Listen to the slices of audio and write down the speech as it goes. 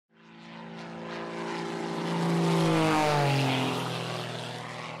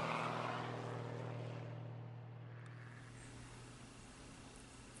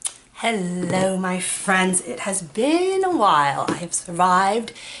Hello, my friends. It has been a while. I have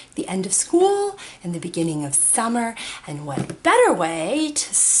survived the end of school and the beginning of summer, and what better way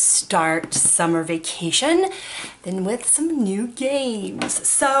to start summer vacation than with some new games.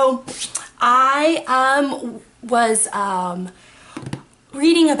 So I was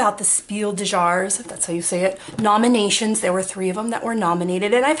reading about the Spiel des Jahres, if that's how you say it, nominations. There were 3 of them that were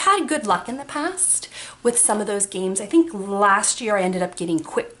nominated, and I've had good luck in the past with some of those games. I think last year I ended up getting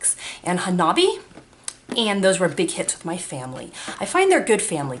Quicks and Hanabi, and those were big hits with my family. I find they're good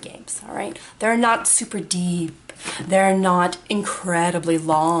family games, all right? They're not super deep. They're not incredibly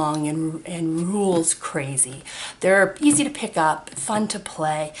long and rules crazy. They're easy to pick up, fun to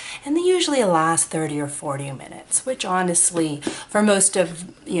play, and they usually last 30 or 40 minutes, which honestly, for most of,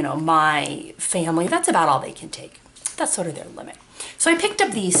 my family, that's about all they can take. That's sort of their limit. So I picked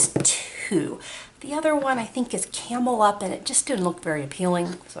up these 2. The other one I think is Camel Up, and it just didn't look very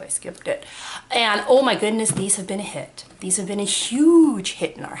appealing, so I skipped it. And oh my goodness, these have been a hit. These have been a huge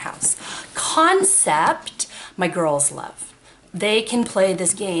hit in our house. Concept, my girls love. They can play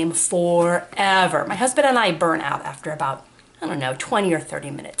this game forever. My husband and I burn out after about, 20 or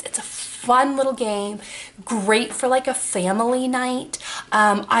 30 minutes. It's a fun little game, great for like a family night.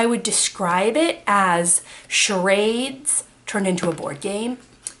 I would describe it as charades turned into a board game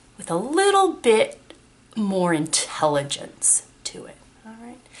with a little bit more intelligence to it, all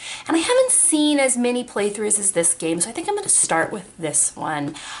right? And I haven't seen as many playthroughs as this game, so I think I'm gonna start with this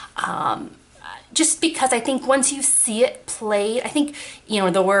one. Just because I think once you see it played, I think,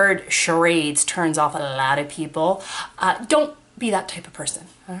 the word charades turns off a lot of people. Don't be that type of person,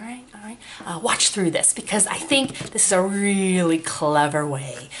 all right? Watch through this, because I think this is a really clever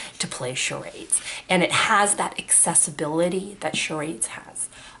way to play charades. And it has that accessibility that charades has.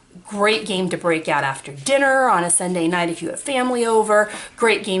 Great game to break out after dinner on a Sunday night if you have family over.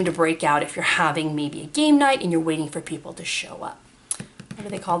 Great game to break out if you're having maybe a game night and you're waiting for people to show up. What do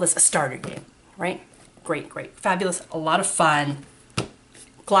they call this? A starter game, right? Great, fabulous, a lot of fun.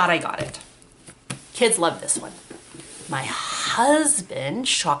 Glad I got it. Kids love this one. My husband,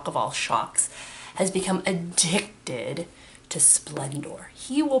 shock of all shocks, has become addicted to Splendor.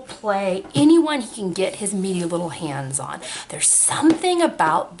 He will play anyone he can get his meaty little hands on. There's something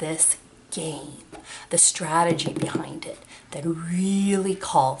about this game, the strategy behind it, that really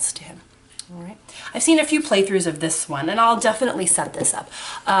calls to him. All right. I've seen a few playthroughs of this one, and I'll definitely set this up.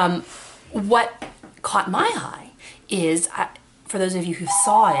 What caught my eye is, for those of you who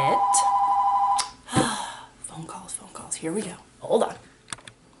saw it, phone calls, here we go. Hold on.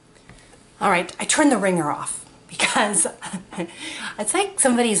 All right, I turned the ringer off, because it's like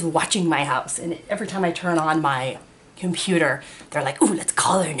somebody's watching my house, and every time I turn on my computer, they're like, ooh, let's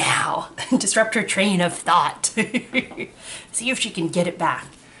call her now. Disrupt her train of thought. See if she can get it back.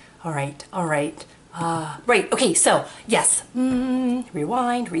 All right. Right, okay, so yes,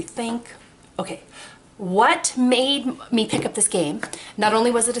 rewind, rethink. Okay, what made me pick up this game? Not only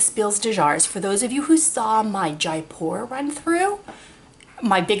was it a Spiel des Jahres, for those of you who saw my Jaipur run through,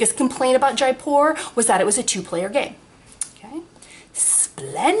 my biggest complaint about Jaipur was that it was a 2-player game, okay?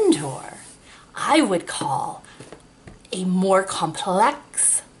 Splendor, I would call a more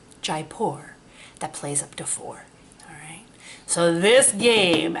complex Jaipur that plays up to 4, all right? So this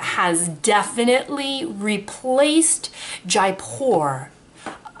game has definitely replaced Jaipur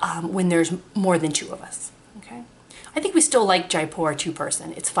when there's more than 2 of us, okay? I think we still like Jaipur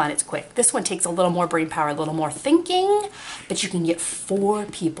 2-person. It's fun, it's quick. This one takes a little more brain power, a little more thinking, but you can get 4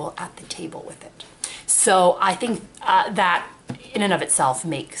 people at the table with it. So I think that in and of itself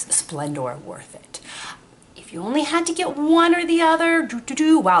makes Splendor worth it. If you only had to get one or the other,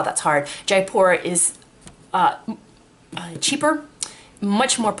 wow, that's hard. Jaipur is cheaper,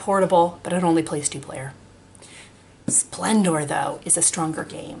 much more portable, but it only plays 2-player. Splendor, though, is a stronger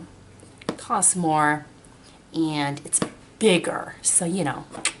game. It costs more, and it's bigger, so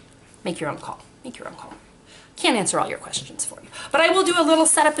make your own call. Can't answer all your questions for you, but I will do a little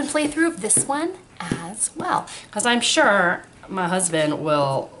setup and playthrough of this one as well, because I'm sure my husband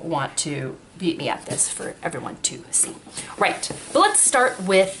will want to beat me at this for everyone to see. Right, but let's start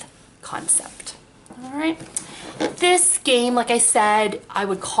with concept. All right, this game, like I said, I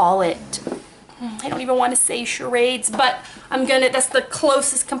would call it, I don't even want to say charades, but that's the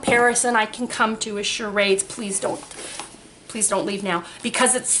closest comparison I can come to is charades. Please don't leave now,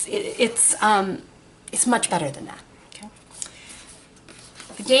 because it's much better than that, okay?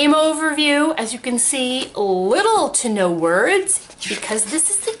 The game overview, as you can see, little to no words, because this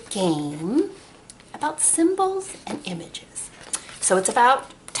is a game about symbols and images. So it's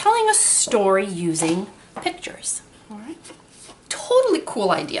about telling a story using pictures, all right? totally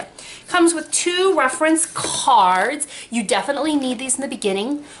cool idea. Comes with 2 reference cards. You definitely need these in the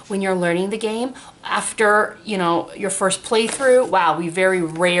beginning when you're learning the game. After, you know, your first playthrough, wow, we very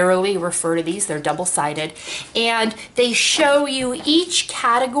rarely refer to these. They're double-sided. And they show you each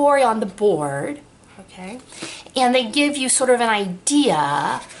category on the board, okay? And they give you sort of an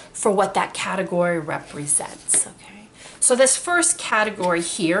idea for what that category represents, okay? So this first category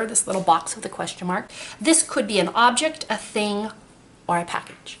here, this little box with a question mark, this could be an object, a thing, or a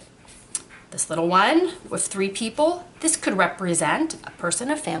package. This little one with 3 people, this could represent a person,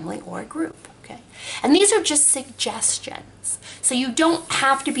 a family, or a group, okay? And these are just suggestions. So you don't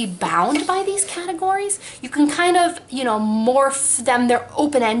have to be bound by these categories. You can kind of, you know, morph them. They're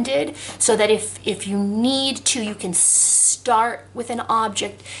open-ended so that if you need to, you can start with an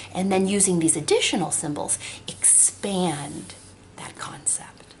object and then using these additional symbols, expand that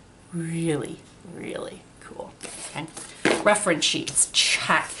concept. Really, really cool, okay? Reference sheets,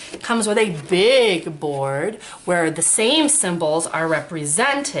 check. It comes with a big board where the same symbols are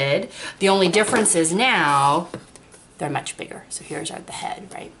represented. The only difference is now they're much bigger. So here's the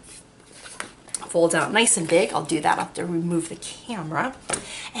head, right? Folds out nice and big. I'll do that after we remove the camera.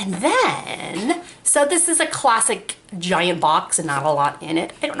 And then, so this is a classic giant box and not a lot in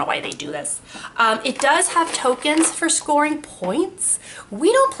it. I don't know why they do this. It does have tokens for scoring points.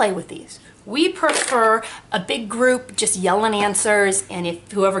 We don't play with these. We prefer a big group just yelling answers, and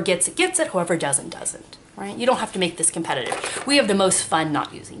if whoever gets it, gets it, whoever doesn't, right? You don't have to make this competitive. We have the most fun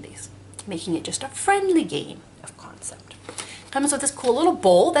not using these, making it just a friendly game of concept. Comes with this cool little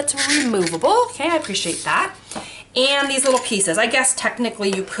bowl that's removable. Okay, I appreciate that. And these little pieces. I guess technically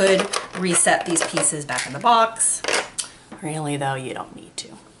you could reset these pieces back in the box. Really though, you don't need to.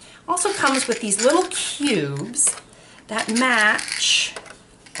 Also comes with these little cubes that match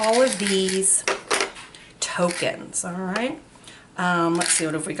all of these tokens, all right? Let's see,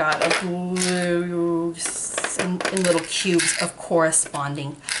 what have we got? In little cubes of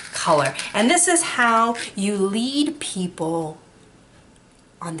corresponding color. And this is how you lead people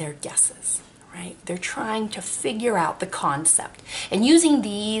on their guesses, right? They're trying to figure out the concept. And using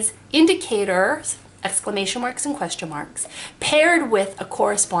these indicators, exclamation marks and question marks, paired with a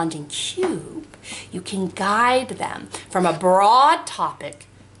corresponding cube, you can guide them from a broad topic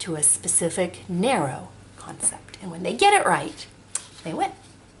to a specific narrow concept. And when they get it right, they win,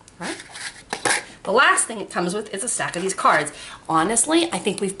 right? The last thing it comes with is a stack of these cards. Honestly, I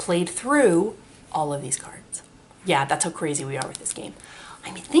think we've played through all of these cards. Yeah, that's how crazy we are with this game.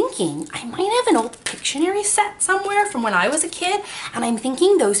 I'm thinking I might have an old Pictionary set somewhere from when I was a kid, and I'm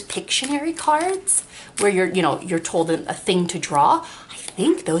thinking those Pictionary cards where you're told a thing to draw, I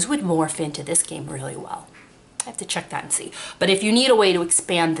think those would morph into this game really well. I have to check that and see. But if you need a way to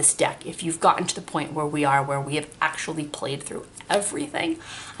expand this deck, if you've gotten to the point where we are, where we have actually played through everything,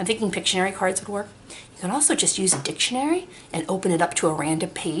 I'm thinking Pictionary cards would work. You can also just use a dictionary and open it up to a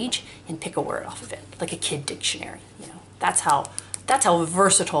random page and pick a word off of it, like a kid dictionary. You know, that's how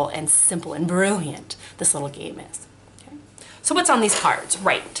versatile and simple and brilliant this little game is. Okay? So what's on these cards?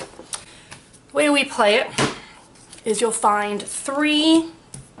 Right. The way we play it is you'll find 3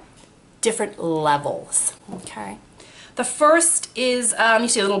 different levels, okay? The first is, you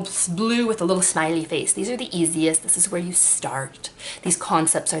see a little blue with a little smiley face. These are the easiest. This is where you start. These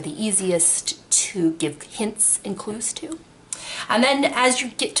concepts are the easiest to give hints and clues to. And then as you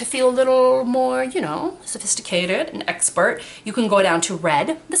get to feel a little more, you know, sophisticated and expert, you can go down to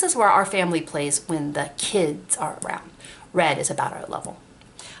red. This is where our family plays when the kids are around. Red is about our level.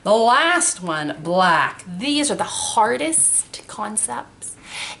 The last one, black. These are the hardest concepts.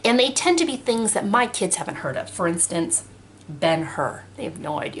 And they tend to be things that my kids haven't heard of. For instance, Ben-Hur. They have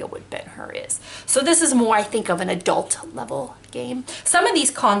no idea what Ben-Hur is. So this is more, I think, of an adult level game. Some of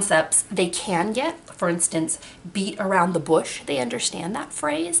these concepts they can get. For instance, beat around the bush. They understand that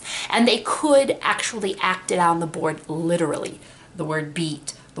phrase. And they could actually act it out on the board literally. The word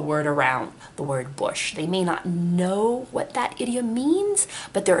beat, the word around, the word bush. They may not know what that idiom means,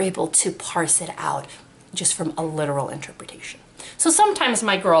 but they're able to parse it out just from a literal interpretation. So sometimes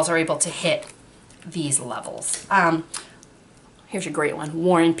my girls are able to hit these levels. Here's a great one,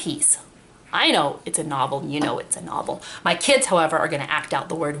 War and Peace. I know it's a novel, you know it's a novel. My kids, however, are gonna act out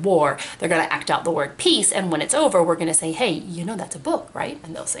the word war, they're gonna act out the word peace, and when it's over, we're gonna say, hey, you know that's a book, right?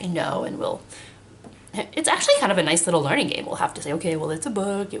 And they'll say no, and it's actually kind of a nice little learning game. We'll have to say, okay, well, it's a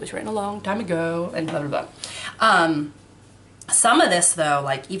book, it was written a long time ago, and blah, blah, blah. Some of this, though,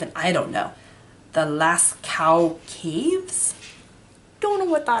 like even, I don't know, the Lascaux Caves? Don't know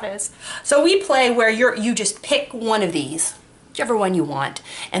what that is. So we play where you just pick one of these, whichever one you want,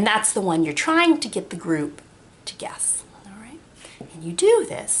 and that's the one you're trying to get the group to guess, all right? And you do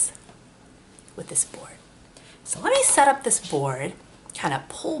this with this board. So let me set up this board, kind of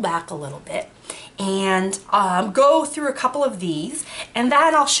pull back a little bit, and go through a couple of these, and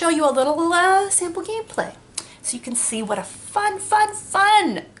then I'll show you a little sample gameplay so you can see what a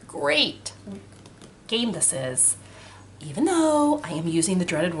fun, great game this is, even though I am using the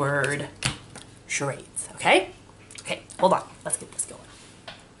dreaded word charades, okay? Okay, hold on, let's get this going.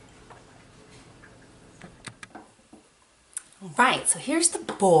 All right, so here's the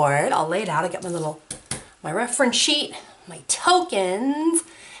board. I'll lay it out. I got my reference sheet, my tokens,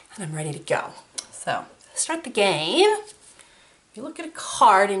 and I'm ready to go. So, start the game. You look at a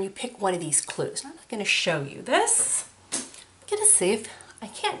card and you pick one of these clues. I'm not going to show you this. I'm going to see if I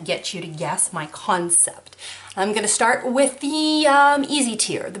can't get you to guess my concept. I'm going to start with the easy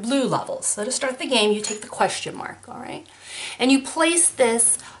tier, the blue levels. So to start the game, you take the question mark, all right? And you place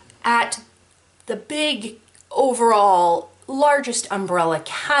this at the big overall largest umbrella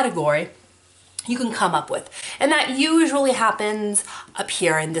category you can come up with. And that usually happens up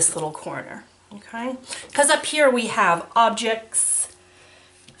here in this little corner, okay? Because up here we have objects,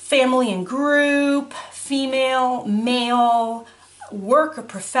 family and group, female, male, work or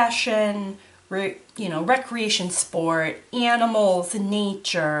profession, recreation, sport, animals,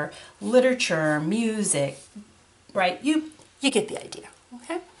 nature, literature, music, right? You get the idea,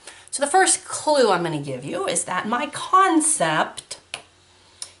 okay? So the first clue I'm going to give you is that my concept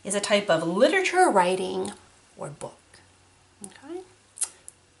is a type of literature, writing, or book. Okay?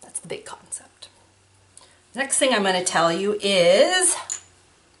 That's the big concept. Next thing I'm going to tell you is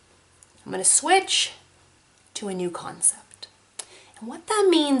I'm going to switch to a new concept. And what that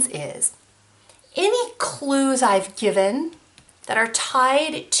means is any clues I've given that are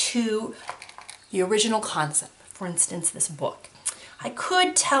tied to the original concept, for instance, this book. I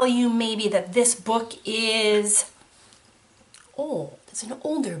could tell you maybe that this book is old. It's an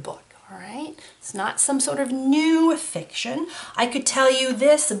older book, all right? It's not some sort of new fiction. I could tell you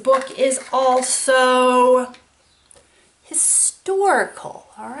this book is also historical,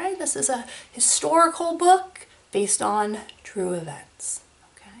 all right? This is a historical book based on true events,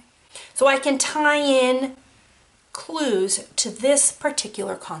 okay? So I can tie in clues to this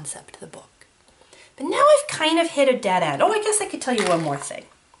particular concept of the book. But now I've kind of hit a dead end. Oh, I guess I could tell you one more thing.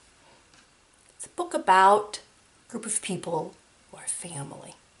 It's a book about a group of people or a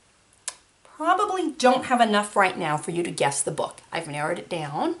family. Probably don't have enough right now for you to guess the book. I've narrowed it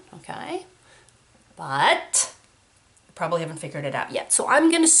down, okay? But you probably haven't figured it out yet. So I'm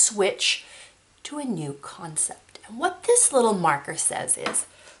going to switch to a new concept. And what this little marker says is,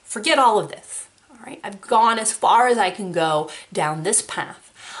 forget all of this, all right? I've gone as far as I can go down this path.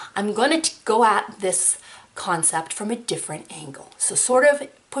 I'm going to go at this concept from a different angle. So sort of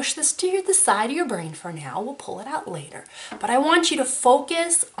push this to the side of your brain for now. We'll pull it out later. But I want you to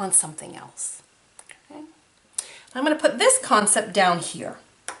focus on something else. Okay? I'm going to put this concept down here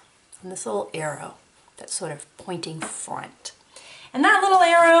on this little arrow that's sort of pointing front. And that little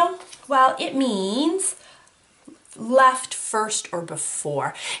arrow, well, it means left, first, or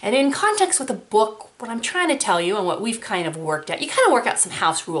before. And in context with a book, what I'm trying to tell you and what we've kind of worked out, you kind of work out some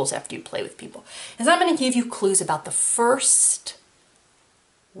house rules after you play with people, is I'm going to give you clues about the first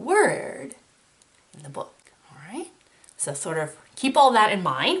word in the book, all right? So sort of keep all that in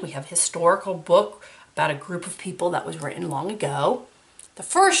mind. We have a historical book about a group of people that was written long ago. The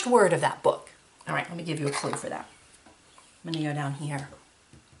first word of that book. All right, let me give you a clue for that. I'm going to go down here.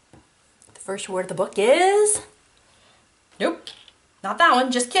 The first word of the book is... Nope, not that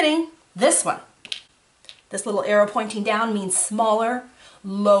one, just kidding. This one. This little arrow pointing down means smaller,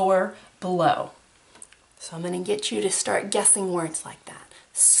 lower, below. So I'm going to get you to start guessing words like that.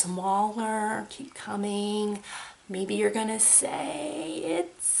 Smaller, keep coming. Maybe you're going to say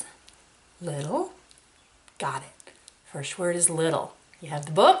it's little. Got it. First word is little. You have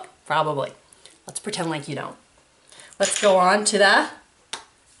the book? Probably. Let's pretend like you don't. Let's go on to the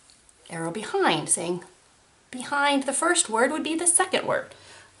arrow behind, saying behind the first word would be the second word.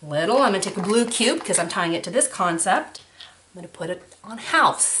 Little, I'm going to take a blue cube because I'm tying it to this concept. I'm going to put it on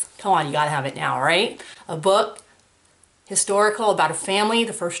house. Come on, you got to have it now, right? A book, historical, about a family.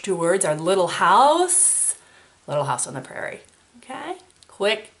 The first two words are Little House on the Prairie. Okay?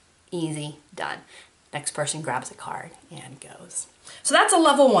 Quick, easy, done. Next person grabs a card and goes. So that's a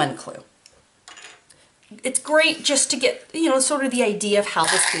level 1 clue. It's great just to get, sort of the idea of how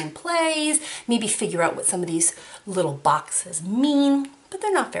this game plays, maybe figure out what some of these little boxes mean, but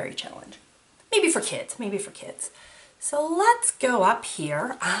they're not very challenging. Maybe for kids, So let's go up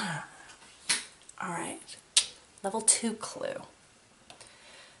here. All right, level 2 clue.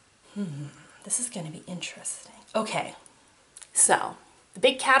 This is going to be interesting. Okay, So the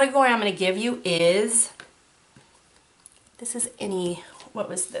big category I'm going to give you is, what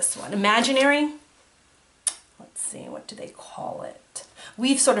was this one? Imaginary? Let's see, what do they call it?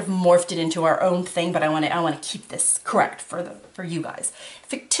 We've sort of morphed it into our own thing, but I want to keep this correct for you guys.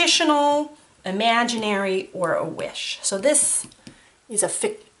 Fictional, imaginary, or a wish. So this is a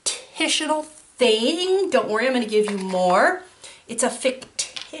fictional thing. Don't worry, I'm going to give you more. It's a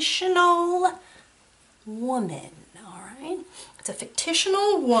fictional woman, all right? It's a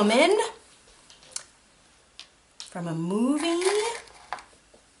fictional woman from a movie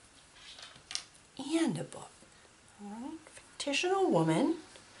and a book. All right, fictional woman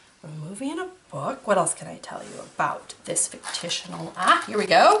from a movie and a book. What else can I tell you about this fictional? Here we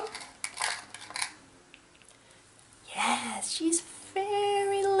go. Yes, she's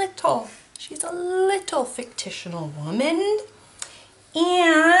very little. She's a little fictional woman.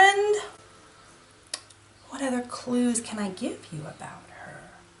 And what other clues can I give you about her?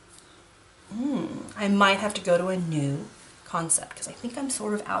 I might have to go to a new concept because I think I'm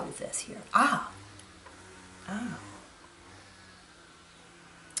sort of out of this here. All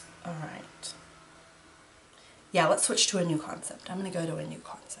right. Yeah, let's switch to a new concept. I'm going to go to a new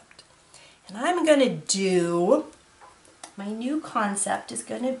concept. And I'm going to do, my new concept is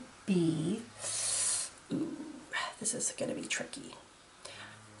going to be, this is going to be tricky.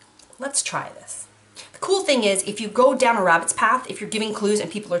 Let's try this. The cool thing is, if you go down a rabbit's path, if you're giving clues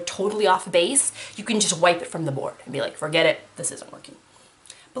and people are totally off base, you can just wipe it from the board and be like, forget it, this isn't working.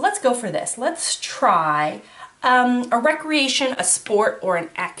 But let's go for this. Let's try a recreation, a sport, or an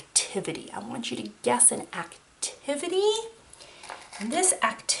activity. I want you to guess an activity. And this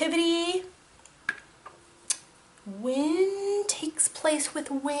activity, wind, takes place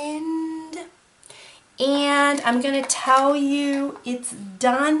with wind. And I'm going to tell you it's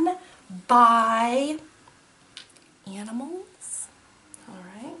done by animals. All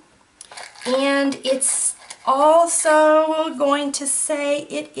right. And it's also going to say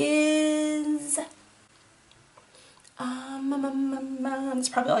it is, that's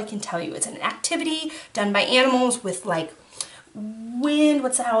probably all I can tell you. It's an activity done by animals with like wind.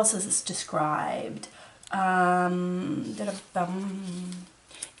 How else is this described?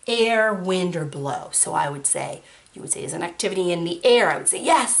 Air, wind, or blow. So I would say, you would say is an activity in the air. I would say,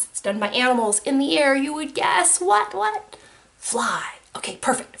 yes, it's done by animals in the air. You would guess what? Fly. Okay,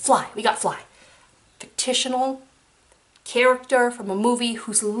 perfect. Fly. We got fly. Fictional character from a movie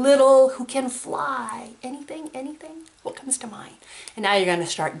who's little, who can fly. Anything? What comes to mind? And now you're going to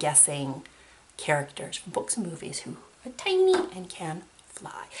start guessing characters from books and movies who are tiny and can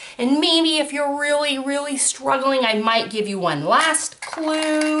fly. And maybe if you're really, really struggling, I might give you one last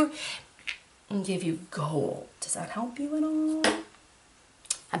clue and give you gold. Does that help you at all?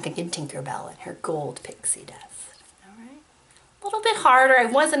 I'm thinking Tinkerbell and her gold pixie dust. All right. A little bit harder. I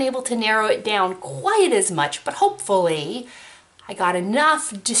wasn't able to narrow it down quite as much, but hopefully I got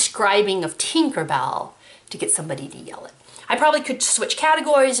enough describing of Tinkerbell to get somebody to yell it. I probably could switch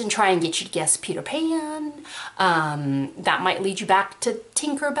categories and try and get you to guess Peter Pan. That might lead you back to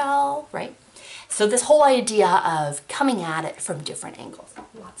Tinkerbell, right? So this whole idea of coming at it from different angles.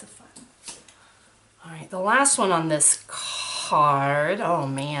 Lots of fun. All right, the last one on this card. Oh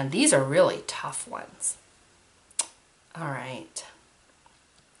man, these are really tough ones. All right.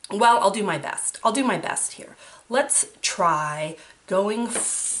 Well, I'll do my best. I'll do my best here. Let's try going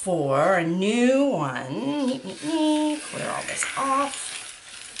for a new one. Clear all this off.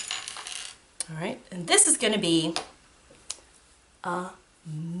 All right, and this is going to be a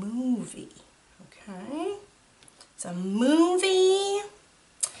movie. Okay, it's a movie,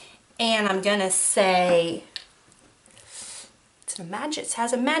 and I'm going to say it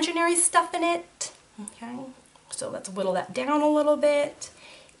has imaginary stuff in it. Okay, so let's whittle that down a little bit.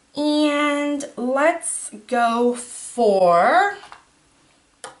 And let's go for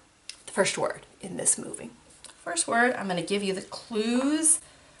the first word in this movie. First word, I'm going to give you the clues.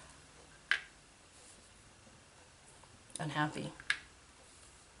 Unhappy.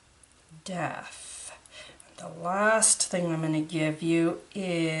 Death. The last thing I'm going to give you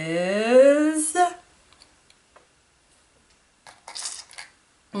is...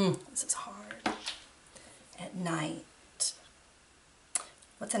 this is hard. At night.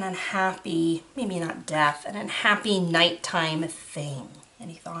 What's an unhappy, maybe not death, an unhappy nighttime thing?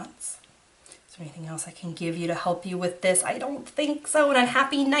 Any thoughts? Is there anything else I can give you to help you with this? I don't think so. An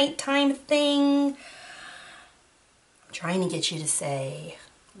unhappy nighttime thing. I'm trying to get you to say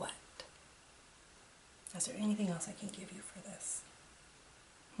what? Is there anything else I can give you for this?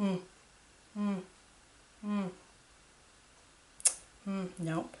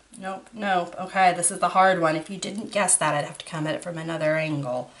 Nope, nope, nope. Okay, this is the hard one. If you didn't guess that, I'd have to come at it from another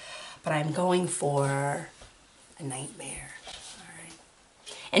angle. But I'm going for a nightmare. All right.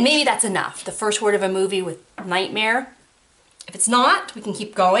 And maybe that's enough. The first word of a movie with nightmare. If it's not, we can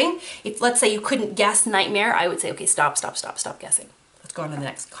keep going. If, let's say, you couldn't guess nightmare, I would say, okay, stop guessing. Let's go on to the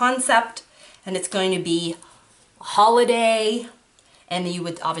next concept. And it's going to be a holiday. And you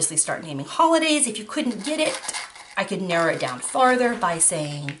would obviously start naming holidays. If you couldn't get it, I could narrow it down farther by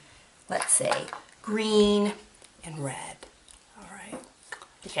saying, let's say, green and red. All right.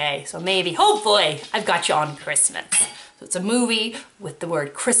 Okay, so maybe, hopefully, I've got you on Christmas. So it's a movie with the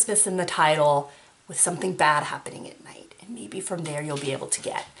word Christmas in the title, with something bad happening at night. And maybe from there you'll be able to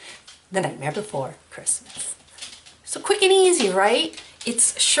get The Nightmare Before Christmas. So quick and easy, right?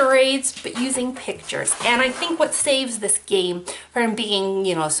 It's charades, but using pictures. And I think what saves this game from being,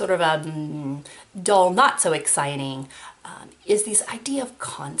 you know, sort of a dull, not so exciting, is this idea of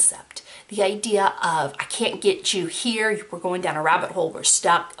concept. The idea of, I can't get you here, we're going down a rabbit hole, we're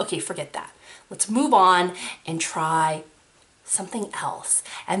stuck. Okay, forget that. Let's move on and try something else.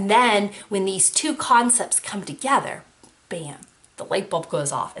 And then when these two concepts come together, bam, the light bulb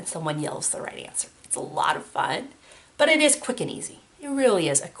goes off and someone yells the right answer. It's a lot of fun, but it is quick and easy. It really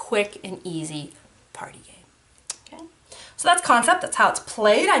is a quick and easy party game. Okay, so that's concept, that's how it's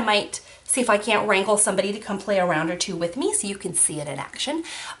played. I might see if I can't wrangle somebody to come play a round or two with me so you can see it in action.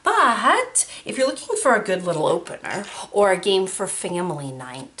 But if you're looking for a good little opener or a game for family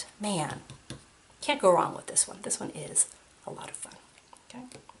night, man, can't go wrong with this one. This one is a lot of fun. Okay,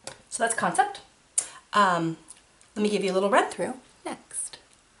 so that's concept. Let me give you a little run through next.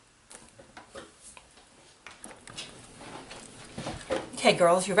 Okay,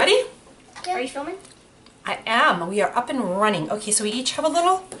 girls, you ready? Yeah. Are you filming? I am. We are up and running. Okay, so we each have a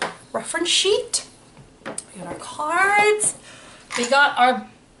little reference sheet. We got our cards. We got our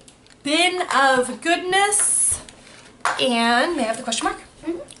bin of goodness. And may I have the question mark?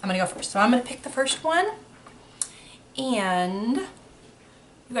 Mm-hmm. I'm going to go first. So I'm going to pick the first one. And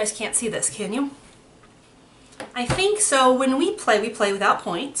you guys can't see this, can you? I think so. When we play without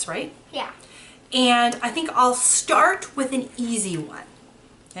points, right? Yeah. And I think I'll start with an easy one.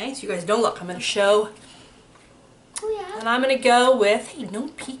 Okay, so you guys don't look. I'm going to show. Oh, yeah. And I'm going to go with, hey, no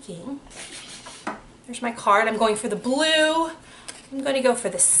peeking. There's my card. I'm going for the blue. I'm going to go for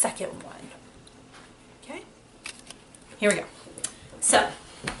the second one. Okay? Here we go. So,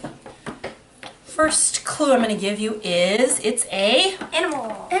 first clue I'm going to give you is it's a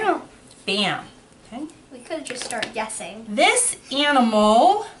Animal. Animal. Bam. Okay? We could just start guessing. This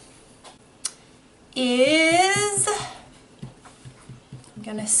animal is, I'm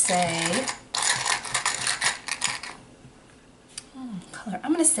going to say, color,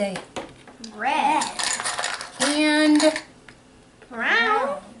 I'm going to say Red. And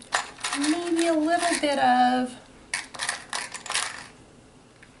Brown. maybe a little bit of,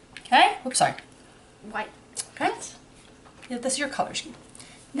 okay, oops, sorry. White. Okay, yeah, this is your color scheme.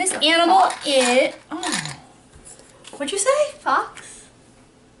 This animal is, oh, what'd you say? Fox.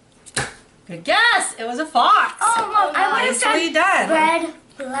 Good guess, it was a fox. Oh, Mom, I would have Nicely done. red,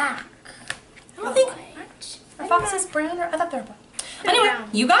 black. I don't think, White. are foxes brown or, I thought they were brown. They're Anyway, brown.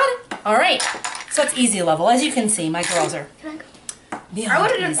 you got it. All right, so it's easy level. As you can see, my girls are Can I go? beyond I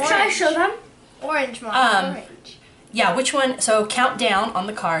wanted easy. to. Should I show them? Orange, Mom. Orange. Yeah, which one? So count down on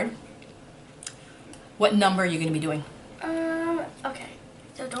the card. What number are you going to be doing? Okay.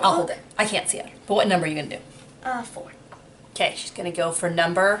 So don't I'll look. hold it. I can't see it. But what number are you going to do? 4. Okay, she's going to go for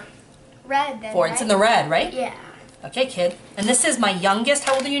number Red then. 4. It's in the red, right? Yeah. Okay, kid. And this is my youngest.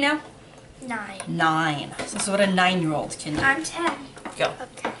 How old are you now? 9. 9. So this is what a 9-year-old can do. I'm 10. Go.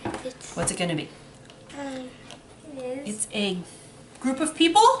 Okay. It's What's it going to be? it is. It's a group of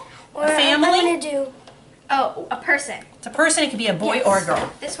people? Or A family? I'm gonna do. Oh, a person. It's a person. It could be a boy Yes. or a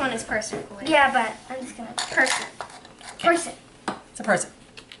girl. This one is person. Yeah, but I'm just gonna person. Person. It's a person.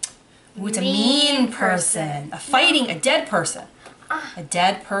 Ooh, it's a mean person. A fighting, a dead person. A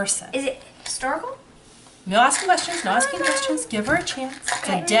dead person. Is it historical? No asking questions, no asking questions. Give her a chance. It's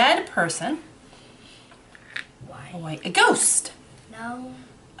a dead person. Why? Oh, wait, a ghost. No.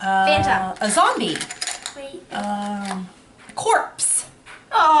 Phantom. A zombie. Wait. A corpse.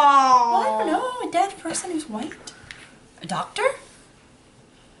 Oh. Well, I don't know. A dead person who's white. A doctor.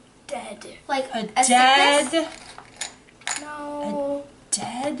 Dead. Like A sickness? dead. No.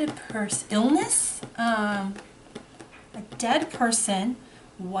 Dead person. Illness. A dead person,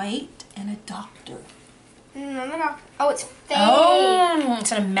 white, and a doctor. No, no, no. Oh, it's fake. Oh,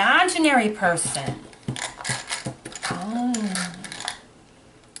 it's an imaginary person. Oh.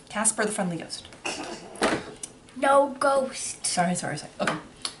 Casper the Friendly Ghost. No ghost. Sorry. Okay.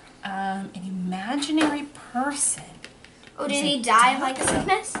 An imaginary person. Oh, did he die of like a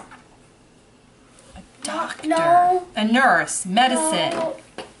sickness? A doctor. No. A nurse. Medicine. No.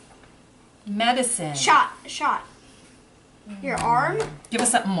 Medicine. Shot. Your arm? Give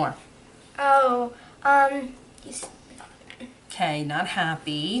us something more. Oh, he's Okay, not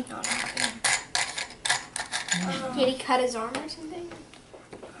happy. not happy. Did he cut his arm or something?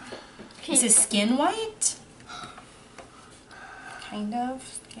 Is his skin white? Kind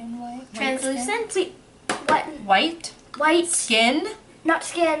of skin white. Translucent? Wait, what? White. White. Skin. Not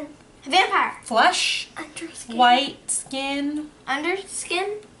skin. Vampire. Flesh. Under skin. White skin. Under skin?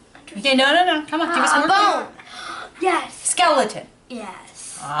 Okay, no. Come on, give us A more. bone. Yes. Skeleton.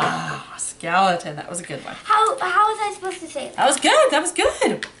 Yes. Ah, skeleton. That was a good one. How was I supposed to say that? That was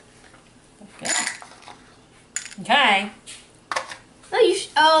good. Okay.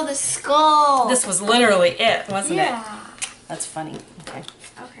 Oh, the skull. This was literally it, wasn't it? Yeah. That's funny. Okay.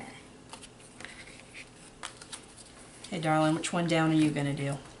 Okay. Hey, darling, which one down are you going to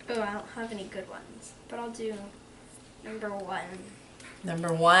do? Oh, I don't have any good ones, but I'll do number 1.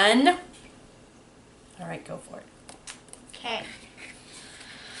 Number 1. All right, go for it. Okay.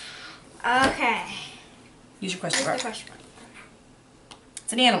 Okay. Use your question Where's the mark. question mark?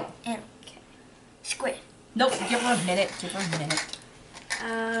 It's an animal. Okay. Squid. Nope, give her a minute.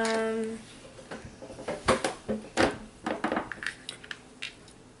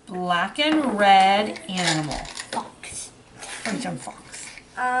 Black and red animal. Fox. French fox.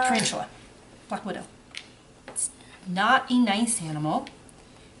 Tarantula. Black widow. It's not a nice animal.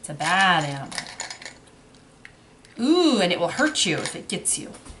 It's a bad animal. Ooh, and it will hurt you if it gets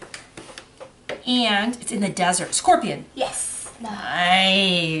you. And it's in the desert. Scorpion. Yes. No.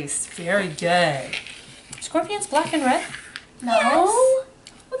 Nice. Very good. Scorpion's black and red? No.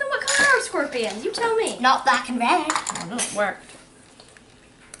 Well, then what color are scorpions? You tell me. Not black and red. Oh, no, it worked.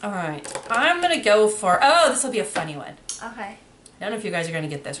 All right. I'm going to go for... Oh, this will be a funny one. Okay. I don't know if you guys are going to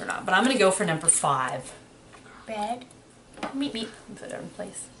get this or not, but I'm going to go for number 5. Red. Meep. Put it in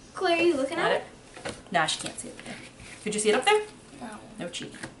place. Claire, are you looking Got at it? Nah, she can't see it there. Could you see it up there? No. No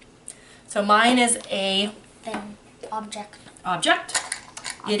cheating. So mine is a Thing. Object. object.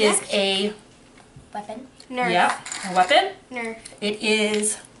 It is a... Weapon. Nerf. Yeah. A weapon. Nerf. It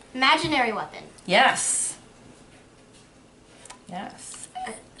is... Imaginary weapon. Yes.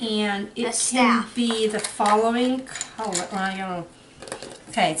 And it can staff. be the following color. I don't know.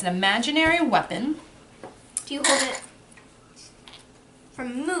 Okay, it's an imaginary weapon. Do you hold it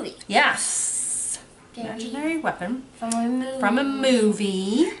from a movie? Yes. Can it be Imaginary weapon from a movie? from a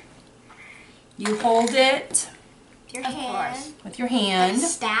movie. You hold it Your Of hand. course. with your Like hand.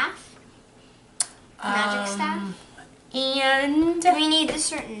 staff. Magic staff. And Do we need a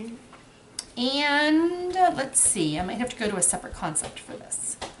certain? let's see. I might have to go to a separate concept for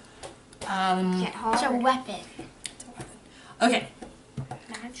this. Get hard. It's a weapon. It's a weapon. Okay.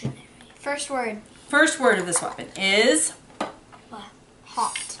 Imaginary. First word. First word of this weapon is. What?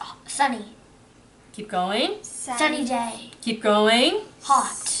 Hot. Sunny. Keep going. Sunny day. Keep going.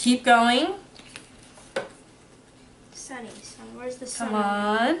 Hot. Keep going. Sunny. Sun. Where's the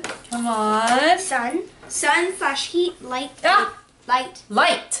sun? Come on. Sun. Sun slash heat. Light. Ah! Light.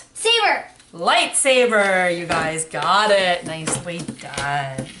 Light. Saber. Lightsaber. You guys got it. Nicely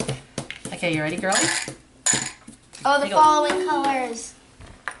done. Okay, you ready, girlie? Oh, the Take a- following colors.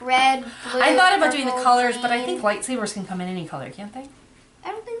 Red, blue, I thought about doing the purple, colors, but I green. think lightsabers can come in any color, can't they?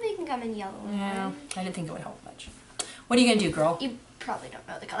 I don't think they can come in yellow. and Yeah. orange. I didn't think it would help much. What are you going to do, girl? You probably don't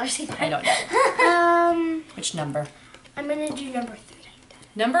know the colors either. I don't know. Which number? I'm gonna do number 3.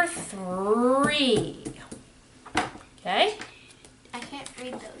 Number 3. Okay? I can't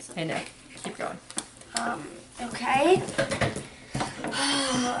read those. I know. Keep going. Okay.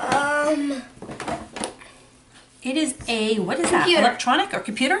 It is a, what is that? Computer. Electronic or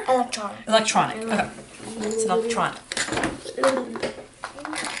computer? Electronic. Electronic. Okay. It's an electronic.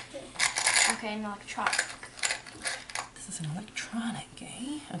 Okay, an electronic. This is an electronic,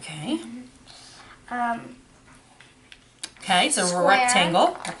 eh? Okay. Okay, so square.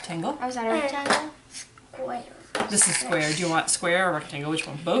 rectangle. Rectangle. Oh, is that a rectangle? Square. This is square. Do you want square or rectangle? Which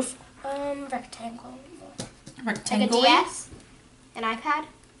one? Both? Rectangle. Rectangle. Like a DS? An iPad?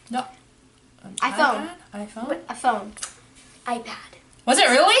 No. iPhone. iPhone. A phone. iPad. Was it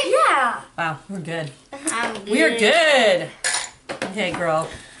really? Yeah. Wow, we're good. I'm good. We are good. Okay, girl.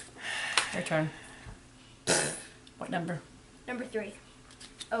 Your turn. What number? Number 3.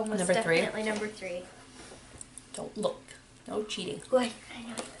 Oh, most Number 3? definitely number 3. Don't look. No cheating. Wait, I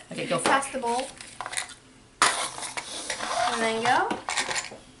know. Okay, go for Pass the bowl. And then go.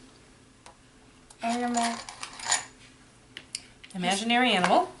 Animal. Imaginary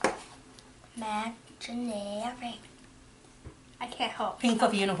animal. Imaginary. I can't help. Pink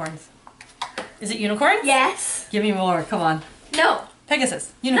fluffy unicorns. Is it unicorns? Yes. Give me more. Come on. No.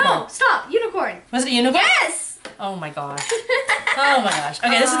 Pegasus. Unicorn. No. Stop. Unicorn. Was it a unicorn? Yes. Oh my gosh. Oh my gosh.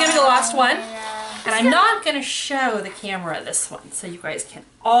 Okay, this is going to be the last one. And I'm not going to show the camera this one, so you guys can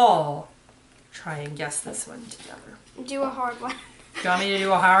all try and guess this one together. Do a hard one. Do you want me to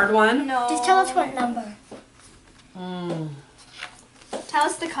do a hard one? No. Just tell us what number. Tell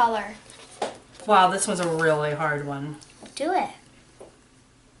us the color. Wow, this was a really hard one. Do it.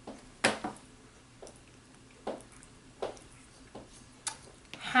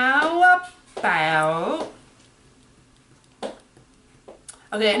 How about...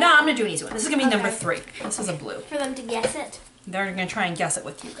 Okay, no, I'm going to do an easy one. This is going to be number 3. This is a blue. For them to guess it. They're going to try and guess it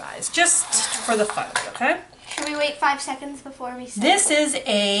with you guys, just for the fun of it, okay? Should we wait 5 seconds before we say This is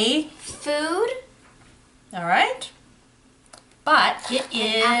a... food? All right. But it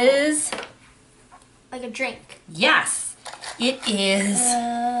is... Like a drink. Yes. It is...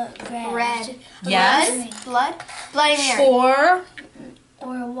 Red. Yes. Blood? Bloody Mary. For...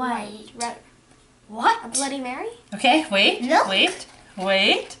 Or white. Red. What? A Bloody Mary? Okay, wait, Milk? wait,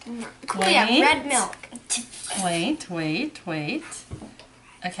 wait, Oh yeah, red milk. wait.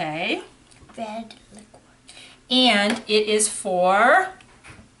 Okay. Red liquid. And it is for...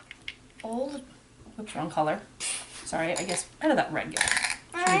 Old. Oops, wrong color. Sorry, I guess... How did that red go?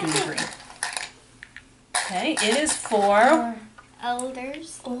 Should we do green? Okay, it is for...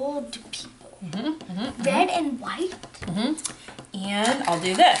 Elders. Old people. Mm-hmm. Red and white. And I'll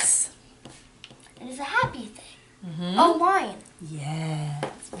do this. It is a happy thing. Oh, wine. Yes,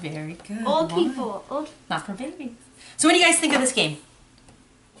 very good. Old Wine. people. Not for babies. So what do you guys think of this game?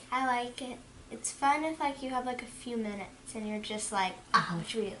 I like it. It's fun if like you have like a few minutes and you're just like, what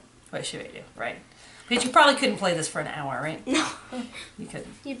should we do? What should we do? Right. Because you probably couldn't play this for an hour, right? No. You couldn't.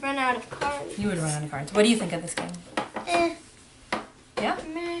 You'd run out of cards. You would run out of cards. What do you think of this game? Yeah?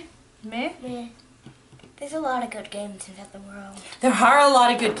 Meh. Meh? Meh. There's a lot of good games in the world. There are a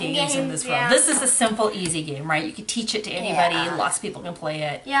lot of good games in Games, this world. yeah. This is a simple, easy game, right? You could teach it to anybody. Yeah. Lots of people can play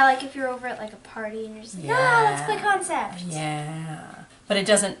it. Yeah, like if you're over at like a party and you're just like, Yeah. let's play concept. Yeah. But it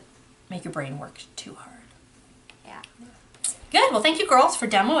doesn't make your brain work too hard. Yeah. Good. Well, thank you, girls, for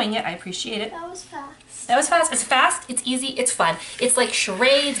demoing it. I appreciate it. That was fast. That was fast. It's fast, it's easy, it's fun. It's like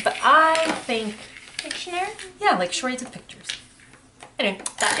charades, but I think, Pictionary? yeah, like charades with pictures. Anyway,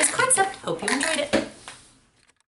 that is Concept. Hope you enjoyed it.